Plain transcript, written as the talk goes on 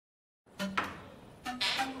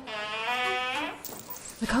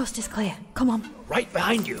The coast is clear. Come on. Right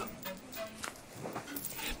behind you.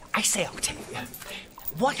 I say, Octavia,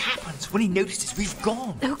 what happens when he notices we've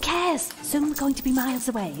gone? Who cares? Soon we're going to be miles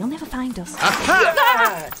away. He'll never find us.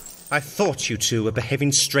 Aha! I thought you two were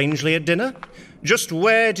behaving strangely at dinner. Just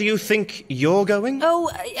where do you think you're going?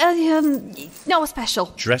 Oh, no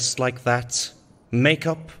special. Dressed like that?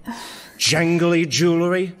 Makeup? Jangly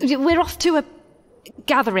jewellery? We're off to a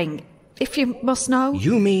gathering, if you must know.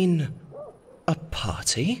 You mean a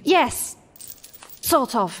party? Yes,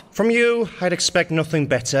 sort of. From you, I'd expect nothing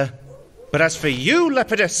better. But as for you,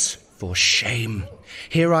 Lepidus, for shame.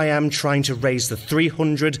 Here I am trying to raise the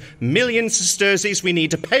 300 million sesterces we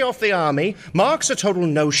need to pay off the army. Mark's a total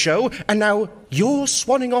no-show, and now you're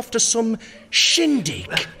swanning off to some shindig.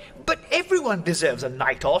 But everyone deserves a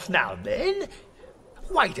night off now and then.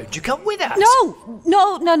 Why don't you come with us?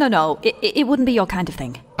 No. It wouldn't be your kind of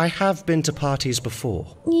thing. I have been to parties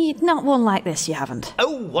before. Not one like this, you haven't.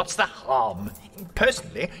 Oh, what's the harm?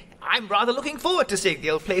 Personally, I'm rather looking forward to seeing the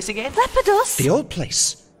old place again. Lepidus! The old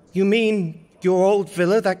place? You mean your old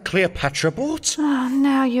villa that Cleopatra bought? Oh,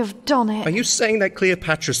 now you've done it. Are you saying that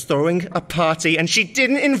Cleopatra's throwing a party and she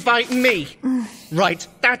didn't invite me? Right,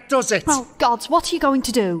 that does it. Oh, gods, what are you going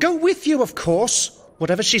to do? Go with you, of course.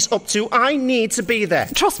 Whatever she's up to, I need to be there.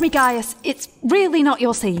 Trust me, Gaius, it's really not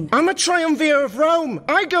your scene. I'm a triumvir of Rome.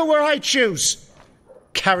 I go where I choose.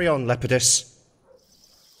 Carry on, Lepidus.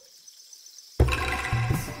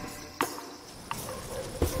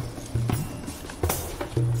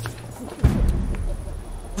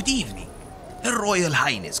 Good evening. Her Royal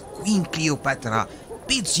Highness, Queen Cleopatra,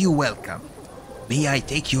 bids you welcome. May I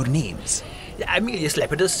take your names? Aemilius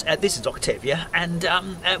Lepidus, this is Octavia, and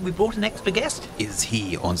we brought an extra guest. Is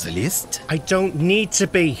he on the list? I don't need to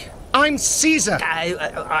be. I'm Caesar.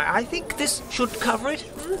 I think this should cover it.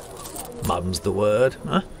 Mum's the word,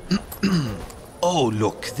 huh? Oh,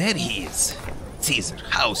 look, there he is. Caesar,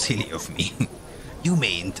 how silly of me. You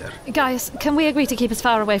may enter. Gaius, can we agree to keep as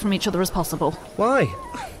far away from each other as possible? Why?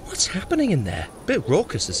 What's happening in there? Bit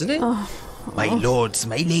raucous, isn't it? My lords,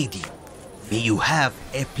 my lady, may you have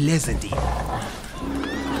a pleasant evening.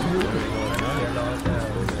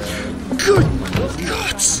 Good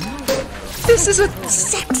God! This is a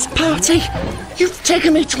sex party! You've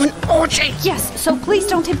taken me to an orgy! Yes, so please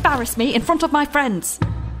don't embarrass me in front of my friends.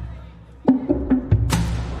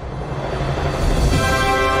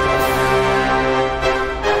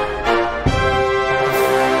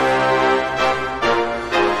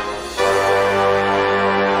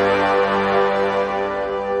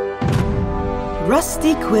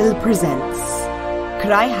 Rusty Quill presents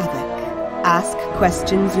Cry Havoc, Ask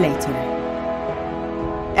Questions Later.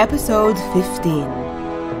 Episode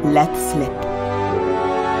 15, Let Slip.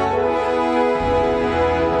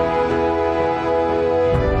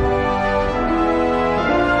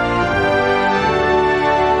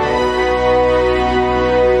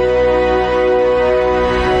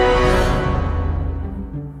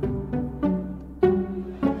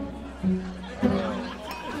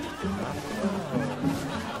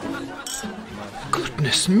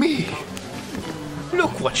 Goodness me!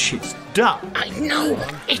 Look what she's done. I know!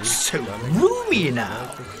 It's so roomy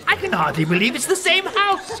now. I can hardly believe it's the same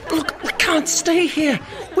house. Look, we can't stay here.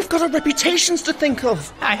 We've got our reputations to think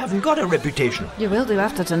of. I haven't got a reputation. You will do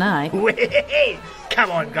after tonight. Wait,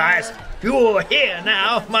 come on, guys. You're here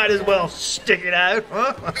now. Might as well stick it out.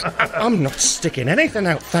 I'm not sticking anything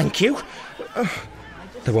out, thank you.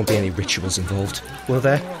 There won't be any rituals involved, will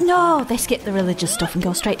there? No, they skip the religious stuff and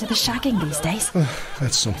go straight to the shagging these days.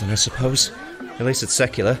 That's something, I suppose. At least it's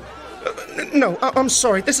secular. No, I'm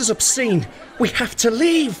sorry, this is obscene. We have to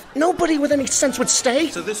leave. Nobody with any sense would stay.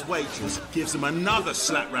 So this waitress gives him another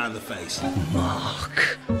slap round the face.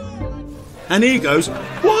 Mark. And he goes,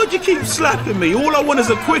 "Why'd you keep slapping me? All I want is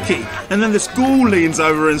a quickie." And then the school leans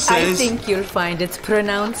over and says, I think you'll find it's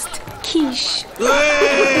pronounced quiche.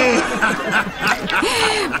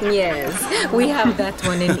 Yes, we have that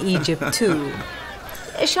one in Egypt too.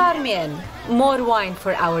 Charmian, more wine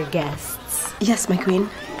for our guests. Yes, my queen.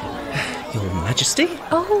 Your Majesty?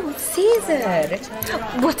 Oh, Caesar.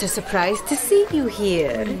 What a surprise to see you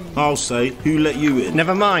here. "I'll say, who let you in?"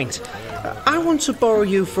 Never mind. I want to borrow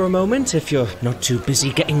you for a moment if you're not too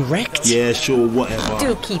busy getting wrecked. "Yeah, sure, whatever."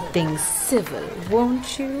 Do keep things civil,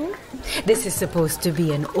 won't you? This is supposed to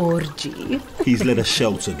be an orgy. He's led a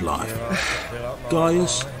sheltered life.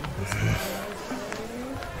 Gaius?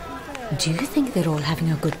 Do you think they're all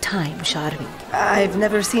having a good time, Charvi? I've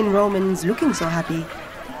never seen Romans looking so happy.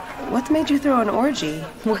 What made you throw an orgy?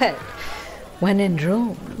 Well, when in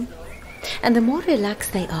Rome. And the more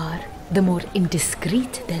relaxed they are, the more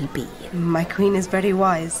indiscreet they'll be. My queen is very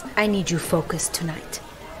wise. I need you focused tonight.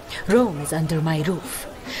 Rome is under my roof,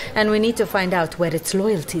 and we need to find out where its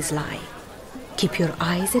loyalties lie. Keep your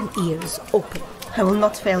eyes and ears open. I will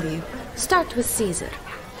not fail you. Start with Caesar.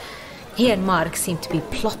 He and Mark seem to be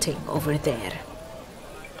plotting over there.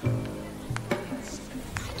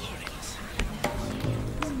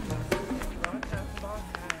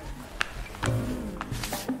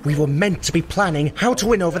 We were meant to be planning how to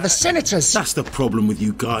win over the senators. That's the problem with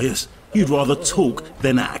you, Gaius. You'd rather talk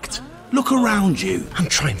than act. Look around you. I'm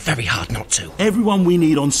trying very hard not to. Everyone we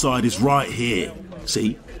need on side is right here.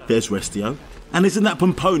 See, there's Restio. And isn't that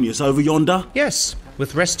Pomponius over yonder? Yes,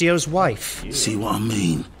 with Restio's wife. See what I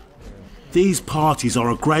mean? These parties are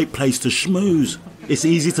a great place to schmooze. It's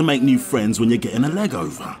easy to make new friends when you're getting a leg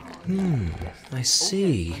over. I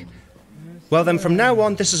see. Well then, from now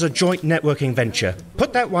on, this is a joint networking venture.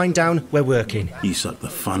 Put that wine down, we're working. You suck the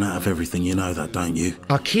fun out of everything, you know that, don't you?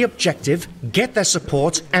 Our key objective, get their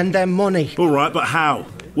support and their money. All right, but how?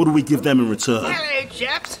 What do we give them in return? Hello,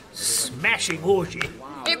 chaps. Smashing orgy.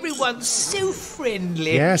 Everyone's so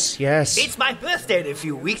friendly. Yes. It's my birthday in a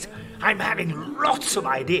few weeks. I'm having lots of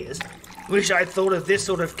ideas. Wish I'd thought of this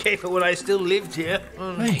sort of caper when I still lived here.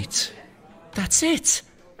 Wait, that's it.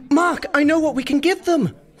 Mark, I know what we can give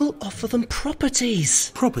them. We'll offer them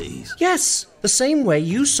properties. Properties? Yes, the same way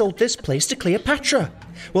you sold this place to Cleopatra.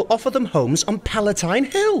 We'll offer them homes on Palatine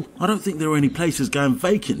Hill. I don't think there are any places going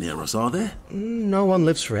vacant near us, are there? No one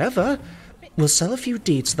lives forever. We'll sell a few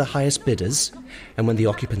deeds to the highest bidders, and when the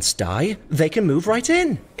occupants die, they can move right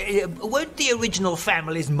in. Won't the original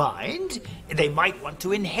families mind? They might want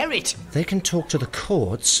to inherit. They can talk to the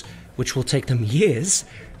courts, which will take them years,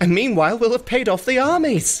 and meanwhile we'll have paid off the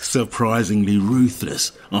armies. Surprisingly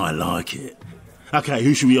ruthless. I like it. Okay,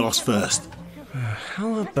 who should we ask first?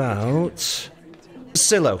 How about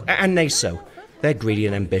Silo and Naso? They're greedy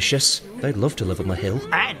and ambitious. They'd love to live on the hill.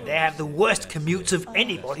 And they have the worst commutes of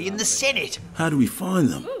anybody in the Senate. How do we find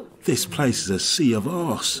them? This place is a sea of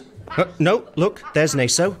arse. No, look, there's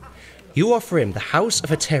Naso. You offer him the house of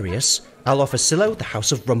Aterius. I'll offer Silo the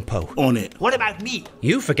house of Rumpo. On it. What about me?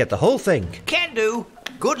 You forget the whole thing. Can do.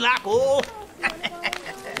 Good luck, all.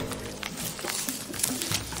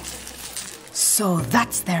 So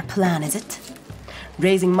that's their plan, is it?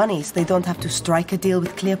 Raising money so they don't have to strike a deal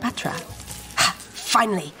with Cleopatra. Ha,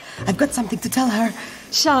 finally, I've got something to tell her.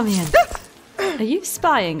 Charmian, are you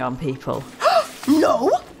spying on people?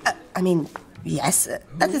 No! I mean, yes,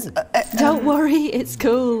 that is... Don't worry, it's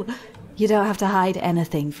cool. You don't have to hide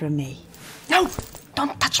anything from me. No!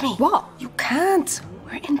 Don't touch me! What? You can't.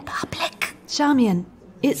 We're in public. Charmian,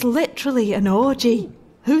 it's literally an orgy.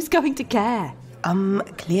 Who's going to care?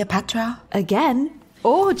 Cleopatra? Again?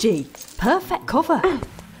 Orgy. Perfect cover.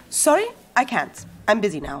 Sorry, I can't. I'm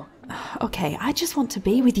busy now. Okay, I just want to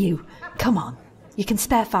be with you. Come on. You can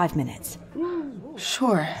spare 5 minutes.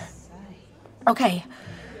 Sure. Okay.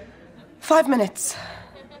 5 minutes.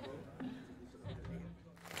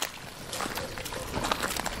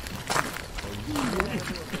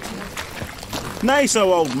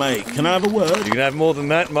 Naso, old mate, can I have a word? You can have more than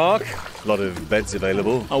that, Mark. A lot of beds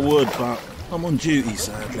available. I would, but I'm on duty,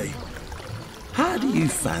 sadly. How do you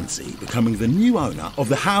fancy becoming the new owner of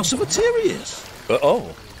the House of Aterius?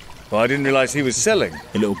 Well, I didn't realise he was selling.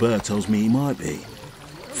 A little bird tells me he might be.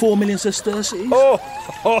 4 million sesterces?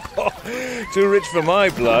 Oh, too rich for my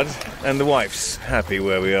blood. And the wife's happy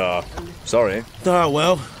where we are. Sorry. Ah,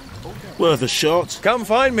 well, worth a shot. Come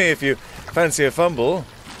find me if you fancy a fumble.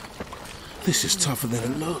 This is tougher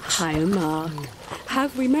than it looks. Hi, Mark.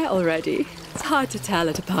 Have we met already? It's hard to tell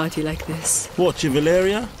at a party like this. Watch your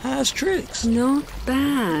Valeria has tricks. Not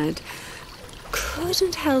bad.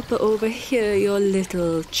 Couldn't help but overhear your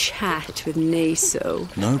little chat with Naso.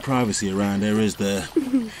 No privacy around here, is there?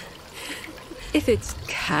 If it's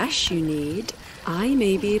cash you need, I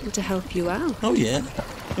may be able to help you out. Oh, yeah?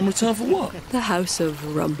 In return for what? The House of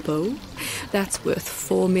Rumpo. That's worth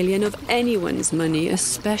 4 million of anyone's money,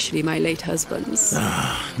 especially my late husband's.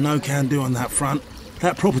 No can do on that front.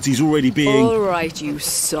 That property's already being... All right, you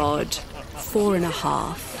sod.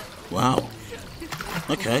 4.5. Wow.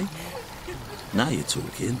 Okay. Now you're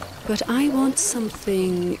talking. But I want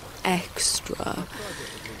something extra.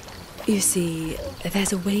 You see,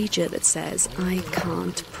 there's a wager that says I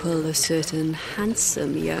can't pull a certain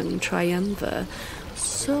handsome young triumvir.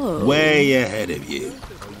 So... Way ahead of you.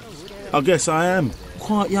 I guess I am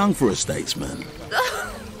quite young for a statesman.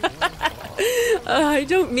 I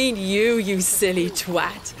don't mean you silly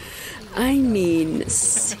twat. I mean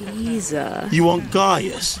Caesar. You want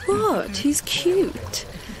Gaius? What? He's cute.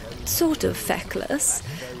 Sort of feckless.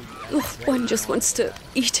 Oh, one just wants to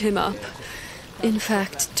eat him up. In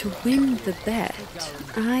fact, to win the bet,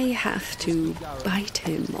 I have to bite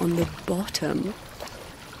him on the bottom.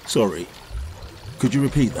 Sorry. Could you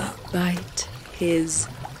repeat that? Bite his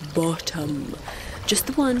bottom.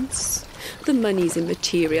 Just once. The money's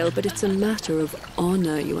immaterial, but it's a matter of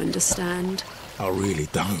honour, you understand? I really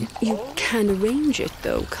don't. You can arrange it,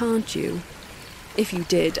 though, can't you? If you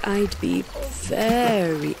did, I'd be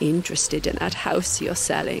very interested in that house you're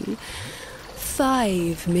selling.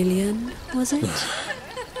 5 million, was it?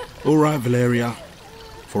 All right, Valeria.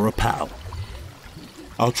 For a pal.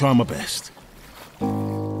 I'll try my best.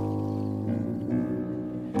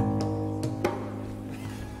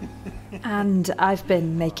 And I've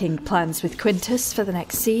been making plans with Quintus for the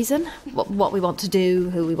next season. What we want to do,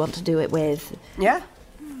 who we want to do it with. Yeah?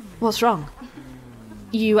 What's wrong?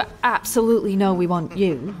 You absolutely know we want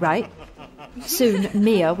you, right? Soon,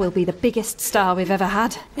 Mia will be the biggest star we've ever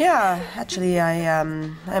had. Yeah, actually, I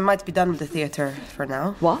might be done with the theatre for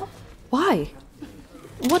now. What? Why?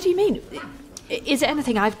 What do you mean? Is it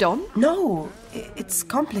anything I've done? No, it's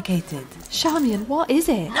complicated. Charmian, what is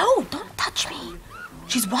it? No, don't touch me.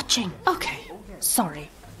 She's watching. Okay, sorry.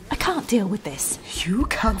 I can't deal with this. You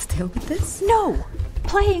can't deal with this? No.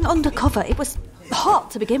 Playing undercover, it was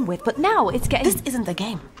hot to begin with, but now it's getting... This isn't a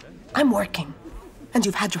game. I'm working. And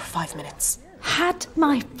you've had your 5 minutes. Had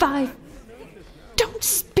my 5... Don't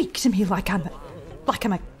speak to me like I'm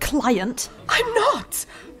a client. I'm not.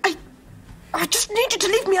 I just need you to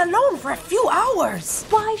leave me alone for a few hours.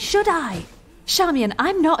 Why should I? Charmian,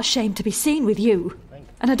 I'm not ashamed to be seen with you.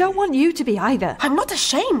 And I don't want you to be either. I'm not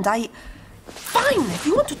ashamed. Fine, if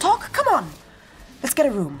you want to talk, come on. Let's get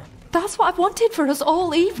a room. That's what I've wanted for us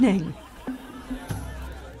all evening.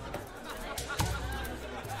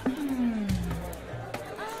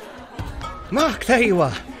 Mark, there you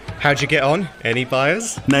are. How'd you get on? Any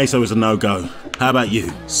buyers? Naso is a no-go. How about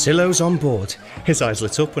you? Silo's on board. His eyes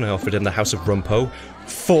lit up when I offered him the House of Rumpo.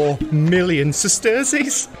 4 million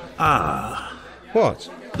sesterces. Ah. What?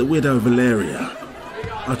 The widow Valeria.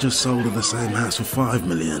 I just sold her the same house for 5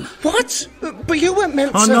 million. What? But you weren't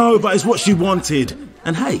meant to... I know, but it's what she wanted.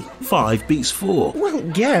 And hey, 5 beats 4. Well,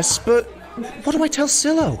 yes, but what do I tell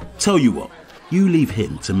Silo? Tell you what, you leave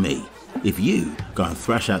him to me. If you go and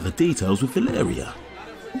thrash out the details with Valeria.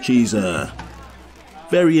 She's,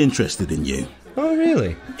 very interested in you. Oh,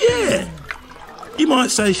 really? Yeah. You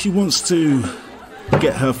might say she wants to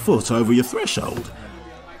get her foot over your threshold.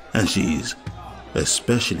 And she's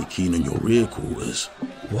especially keen on your rear quarters.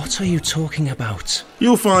 What are you talking about?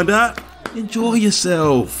 You'll find out. Enjoy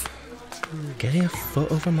yourself. Getting a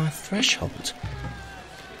foot over my threshold?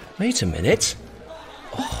 Wait a minute.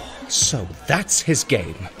 Oh, so that's his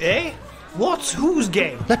game. Eh? What's whose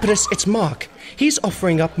game? Lepidus, it's Mark. He's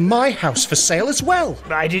offering up my house for sale as well.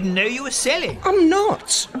 I didn't know you were selling. I'm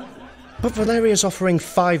not. But Valeria's offering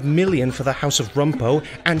 5 million for the House of Rumpo,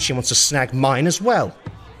 and she wants to snag mine as well.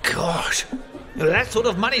 God. Well, that sort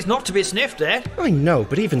of money's not to be sniffed at. I know,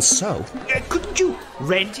 but even so... Couldn't you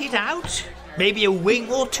rent it out? Maybe a wing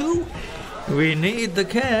or two? We need the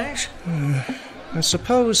cash. I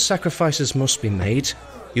suppose sacrifices must be made.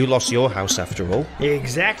 You lost your house after all.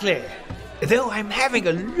 Exactly. Though I'm having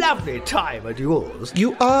a lovely time at yours.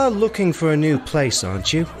 You are looking for a new place,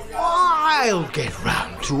 aren't you? I'll get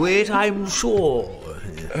round to it, I'm sure.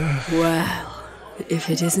 Well, if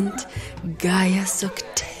it isn't Gaius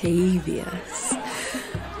Octavius.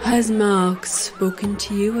 Has Mark spoken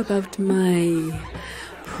to you about my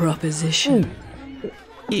proposition?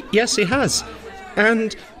 Yes, he has.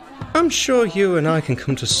 And I'm sure you and I can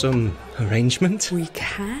come to some arrangement. We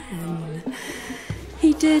can.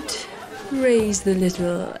 He did raise the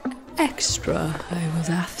little extra I was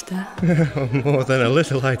after. More than a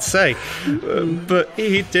little, I'd say. But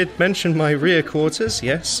he did mention my rear quarters,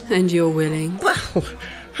 yes. And you're willing? Well,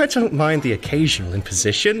 I don't mind the occasional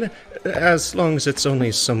imposition, as long as it's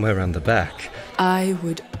only somewhere around the back. I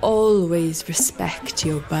would always respect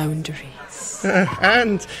your boundaries.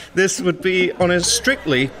 And this would be on a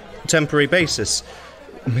strictly temporary basis.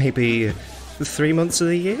 Maybe 3 months of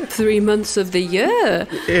the year? 3 months of the year?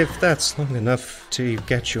 If that's long enough to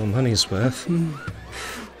get your money's worth.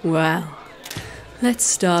 Well, let's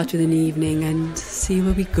start with an evening and see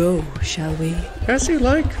where we go, shall we? As you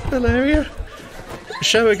like, Valeria.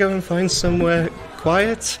 Shall we go and find somewhere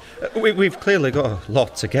quiet? We've clearly got a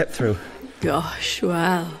lot to get through. Gosh,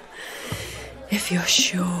 well, if you're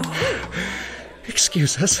sure.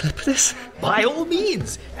 Excuse us, Lepidus. By all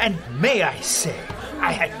means. And may I say,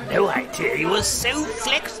 I had no idea he was so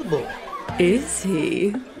flexible. Is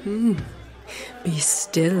he? Be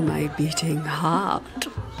still, my beating heart.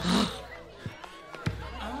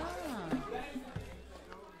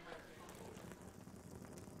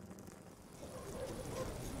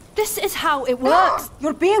 This is how it works.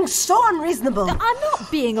 You're being so unreasonable. I'm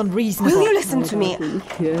not being unreasonable. Will you listen to me?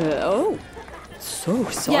 Oh, so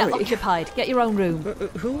sorry. Yeah, occupied. Get your own room.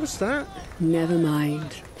 Who was that? Never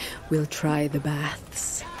mind. We'll try the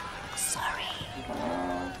baths.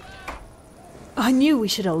 I knew we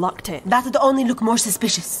should have locked it. That'd only look more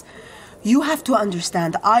suspicious. You have to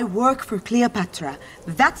understand, I work for Cleopatra.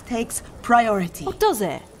 That takes priority. What does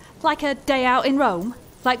it? Like a day out in Rome?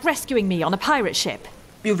 Like rescuing me on a pirate ship?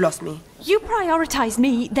 You've lost me. You prioritised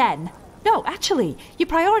me then. No, actually, you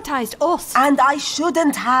prioritised us. And I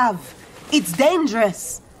shouldn't have. It's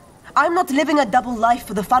dangerous. I'm not living a double life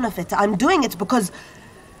for the fun of it. I'm doing it because...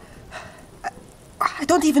 I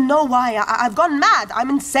don't even know why. I've gone mad.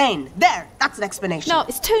 I'm insane. There, that's an explanation. No,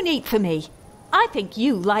 it's too neat for me. I think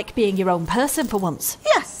you like being your own person for once.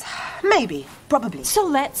 Yes, maybe, probably. So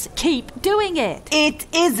let's keep doing it. It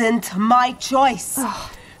isn't my choice.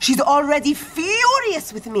 She's already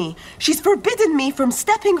furious with me. She's forbidden me from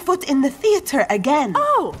stepping foot in the theatre again.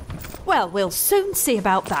 Oh, well, we'll soon see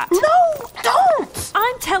about that. No, don't!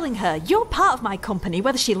 I'm telling her you're part of my company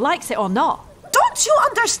whether she likes it or not. Don't you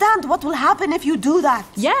understand what will happen if you do that?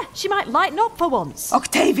 Yeah, she might lighten up for once.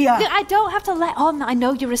 Octavia! I don't have to let on that I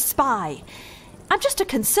know you're a spy. I'm just a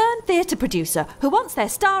concerned theatre producer who wants their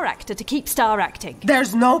star actor to keep star acting.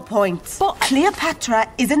 There's no point. But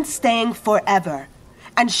Cleopatra isn't staying forever,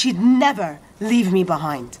 and she'd never leave me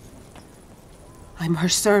behind. I'm her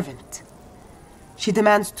servant. She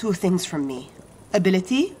demands two things from me: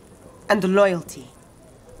 ability and loyalty.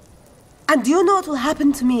 And do you know what will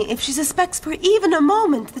happen to me if she suspects for even a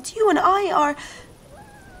moment that you and I are...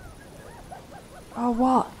 Or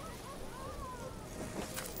what?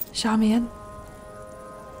 Charmian?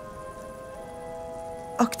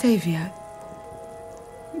 Octavia,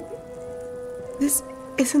 this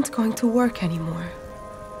isn't going to work anymore.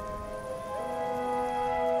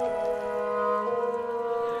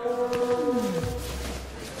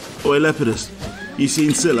 Oi, Lepidus, you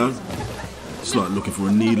seen Scylla? It's like looking for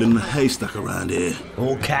a needle in a haystack around here.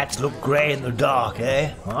 All cats look grey in the dark,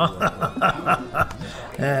 eh?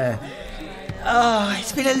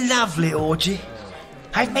 It's been a lovely orgy.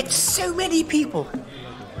 I've met so many people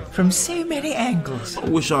from so many angles. I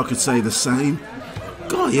wish I could say the same.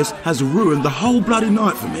 Gaius has ruined the whole bloody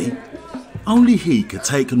night for me. Only he could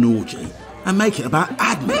take an orgy and make it about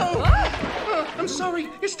admin. I'm sorry,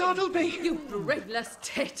 you startled me. You brainless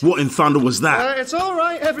tit. What in thunder was that? It's all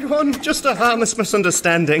right, everyone. Just a harmless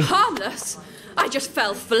misunderstanding. Harmless? I just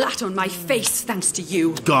fell flat on my face thanks to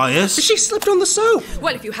you. Gaius? She slipped on the soap.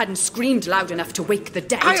 Well, if you hadn't screamed loud enough to wake the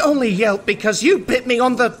dead. I only yelped because you bit me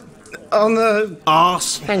on the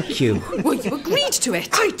arse. Thank you. Well, you agreed to it.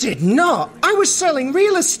 I did not. I was selling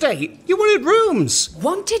real estate. You wanted rooms.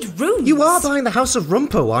 Wanted rooms? You are buying the House of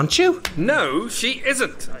Rumpo, aren't you? No, she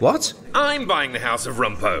isn't. What? I'm buying the House of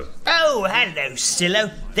Rumpo. Oh, hello,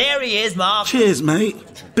 Silo. There he is, Mark. Cheers,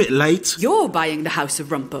 mate. Bit late. You're buying the House of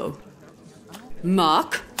Rumpo.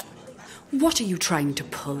 Mark, what are you trying to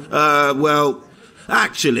pull? Well,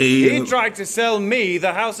 actually... He tried to sell me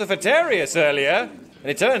the House of Atarius earlier. And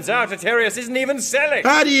it turns out Atarius isn't even selling.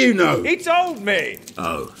 How do you know? He told me.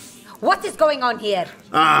 Oh. What is going on here?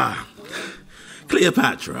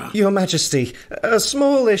 Cleopatra. Your Majesty, a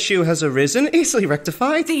small issue has arisen, easily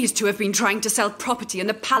rectified. These two have been trying to sell property in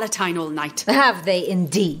the Palatine all night. Have they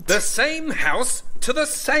indeed? The same house to the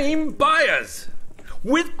same buyers.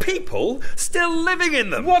 With people still living in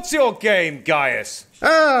them. What's your game, Gaius?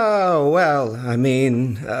 Oh, well, I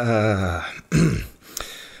mean,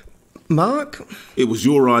 Mark? It was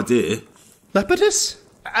your idea. Lepidus?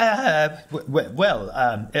 I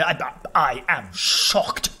am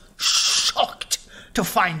shocked to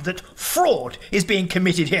find that fraud is being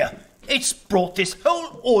committed here. It's brought this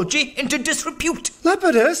whole orgy into disrepute.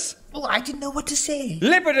 Lepidus? Well, I didn't know what to say.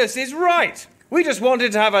 Lepidus is right. We just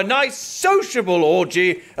wanted to have a nice sociable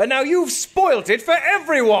orgy, and now you've spoilt it for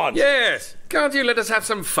everyone. Yes. Can't you let us have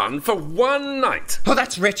some fun for one night? Oh,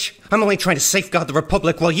 that's rich. I'm only trying to safeguard the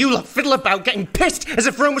Republic while you lot fiddle about getting pissed as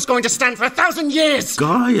if Rome was going to stand for 1,000 years.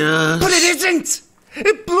 Gaius. But it isn't.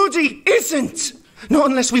 It bloody isn't. Not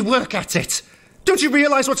unless we work at it. Don't you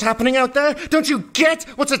realise what's happening out there? Don't you get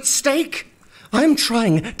what's at stake? I'm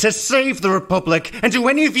trying to save the Republic, and do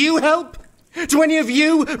any of you help? Do any of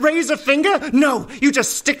you raise a finger? No, you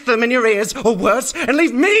just stick them in your ears, or worse, and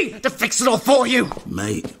leave me to fix it all for you.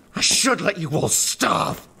 Mate. I should let you all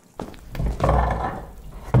starve.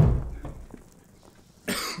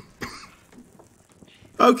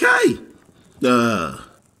 Okay.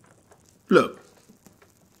 Look.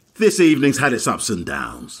 This evening's had its ups and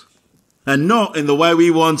downs. And not in the way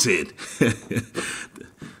we wanted.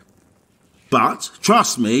 But,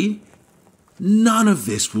 trust me, none of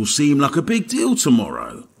this will seem like a big deal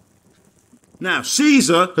tomorrow. Now,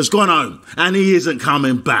 Caesar has gone home, and he isn't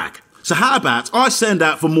coming back. So how about I send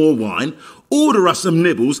out for more wine, order us some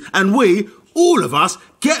nibbles, and we, all of us,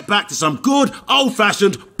 get back to some good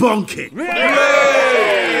old-fashioned bonking.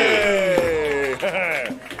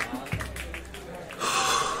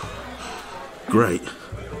 Great.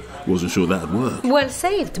 Wasn't sure that'd work. Well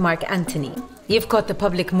saved, Mark Antony. You've caught the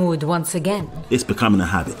public mood once again. It's becoming a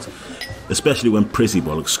habit, especially when Prissy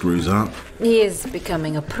Bollock screws up. He is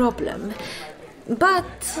becoming a problem.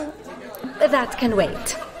 But that can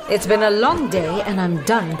wait. It's been a long day and I'm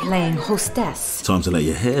done playing hostess. Time to let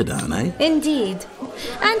your hair down, eh? Indeed.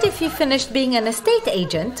 And if you finished being an estate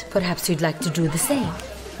agent, perhaps you'd like to do the same.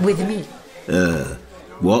 With me.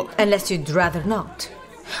 What? Unless you'd rather not.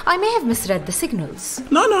 I may have misread the signals.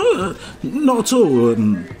 No, not at all.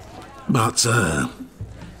 But,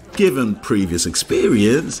 given previous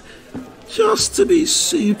experience, just to be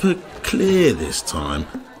super clear this time,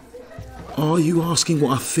 are you asking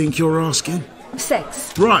what I think you're asking?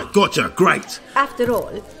 Sex. Right, gotcha, great. After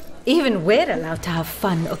all, even we're allowed to have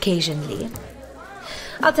fun occasionally.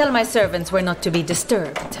 I'll tell my servants we're not to be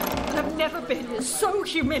disturbed. I've never been so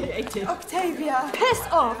humiliated. Octavia! Piss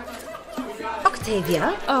off!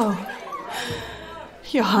 Octavia? Oh,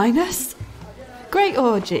 Your Highness? Great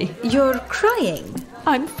orgy. You're crying.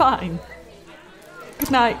 I'm fine.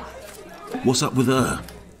 Good night. What's up with her?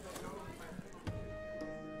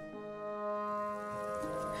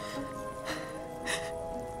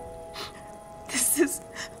 This is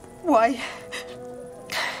why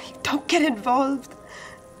you don't get involved.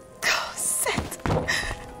 Set.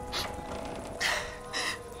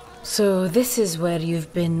 So this is where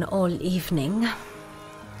you've been all evening,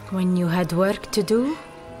 when you had work to do?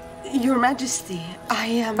 Your Majesty, I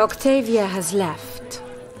am... Octavia has left.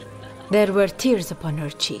 There were tears upon her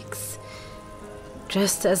cheeks,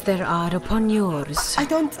 just as there are upon yours. I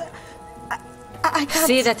don't... I can't...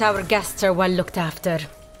 See that our guests are well looked after.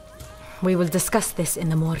 We will discuss this in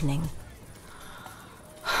the morning.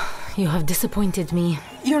 You have disappointed me.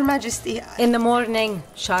 Your Majesty, In the morning,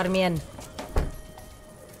 Charmian.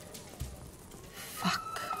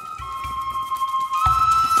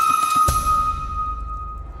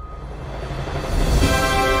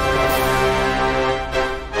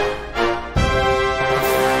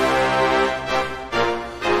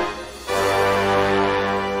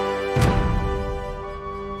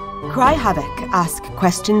 Cry Havoc, Ask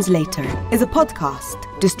Questions Later is a podcast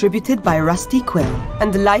distributed by Rusty Quill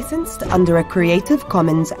and licensed under a Creative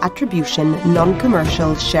Commons Attribution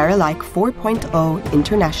Non-Commercial Share-alike 4.0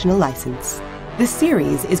 International License. The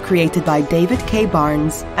series is created by David K.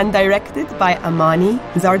 Barnes and directed by Amani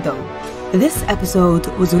Zardo. This episode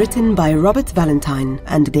was written by Robert Valentine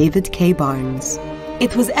and David K. Barnes.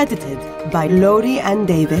 It was edited by Lowri and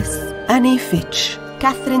Davis, Annie Fitch,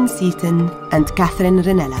 Katharine Seaton and Katharine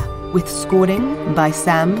Rinella, with scoring by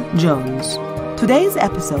Sam Jones. Today's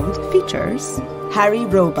episode features Harry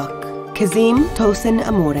Roebuck, Kazim Tosin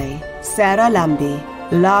Amore, Sarah Lambie,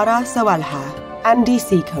 Lara Sawalha, Andy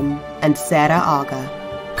Seacombe, and Sarah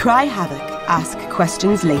Aga. Cry Havoc, Ask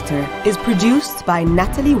Questions Later is produced by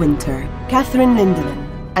Natalie Winter, Catherine Lindemann,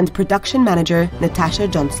 and production manager Natasha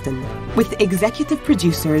Johnston, with executive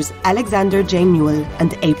producers Alexander J. Newell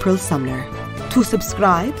and April Sumner. To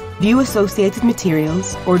subscribe, view associated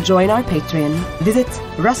materials, or join our Patreon, visit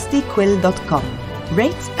rustyquill.com.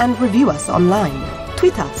 Rate and review us online.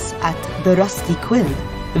 Tweet us at @TheRustyQuill.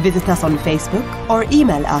 Visit us on Facebook or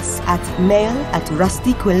email us at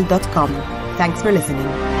mail@rustyquill.com. Thanks for listening.